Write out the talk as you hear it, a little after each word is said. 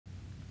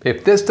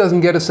If this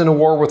doesn't get us in a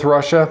war with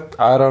Russia,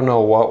 I don't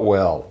know what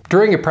will.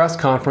 During a press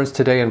conference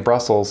today in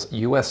Brussels,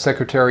 U.S.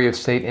 Secretary of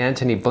State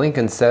Antony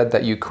Blinken said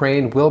that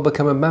Ukraine will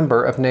become a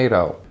member of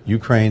NATO.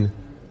 Ukraine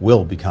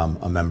will become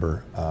a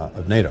member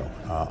of NATO.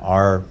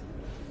 Our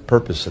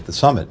purpose at the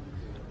summit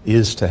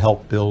is to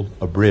help build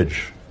a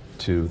bridge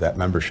to that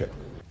membership.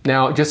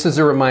 Now, just as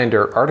a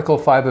reminder, Article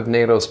 5 of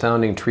NATO's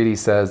founding treaty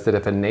says that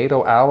if a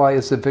NATO ally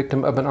is the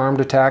victim of an armed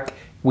attack,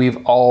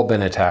 we've all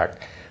been attacked.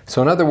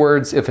 So in other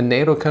words, if a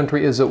NATO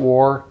country is at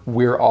war,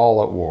 we're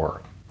all at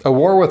war. A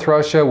war with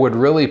Russia would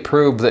really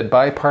prove that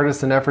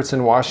bipartisan efforts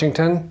in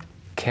Washington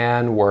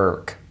can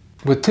work.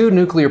 With two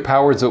nuclear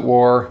powers at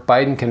war,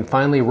 Biden can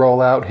finally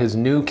roll out his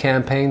new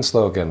campaign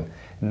slogan,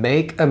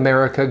 "Make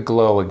America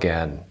Glow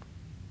Again."